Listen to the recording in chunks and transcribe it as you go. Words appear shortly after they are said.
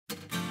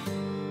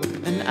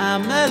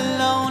I'm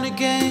alone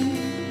again.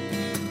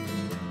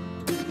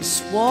 You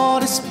swore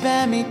to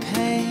spare me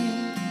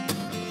pain,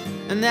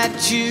 and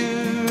that you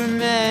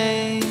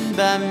remain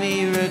by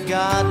me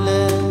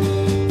regardless.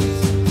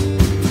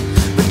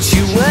 But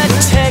you were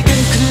taken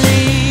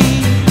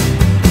clean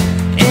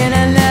in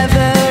a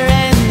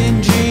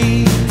never-ending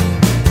dream.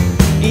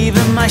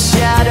 Even my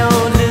shadow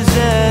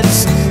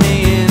deserts me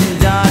in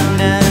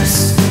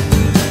darkness.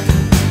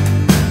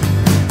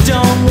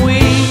 Don't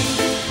weep,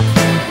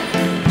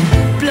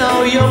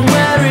 blow your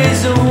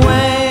worries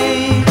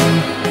away.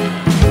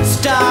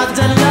 Stars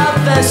and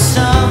lovers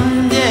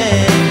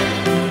someday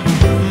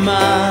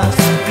must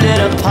split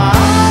apart.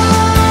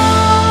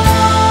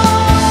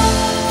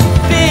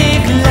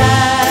 Big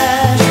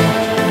laugh,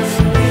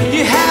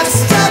 you have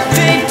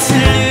something to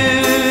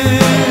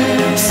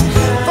lose,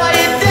 but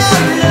you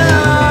don't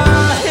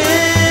lose.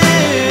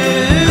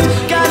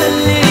 Gotta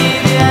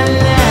live your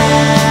life,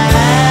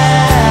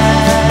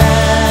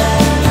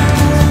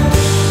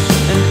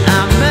 and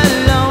I'm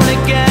alone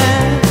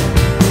again.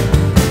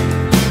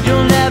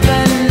 You'll never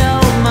know,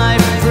 my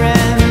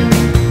friend.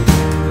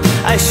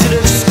 I should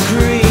have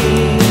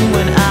screamed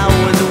when I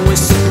was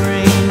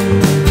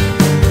whispering,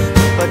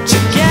 but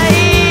you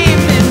gave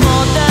me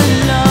more than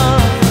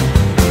love.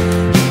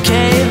 You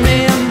gave me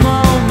a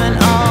moment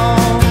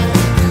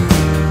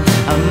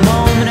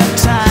of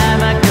time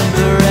I can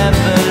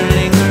forever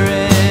linger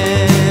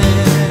in.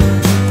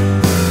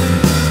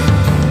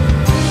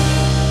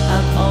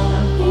 I've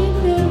only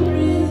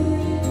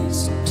memories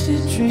to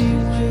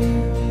dream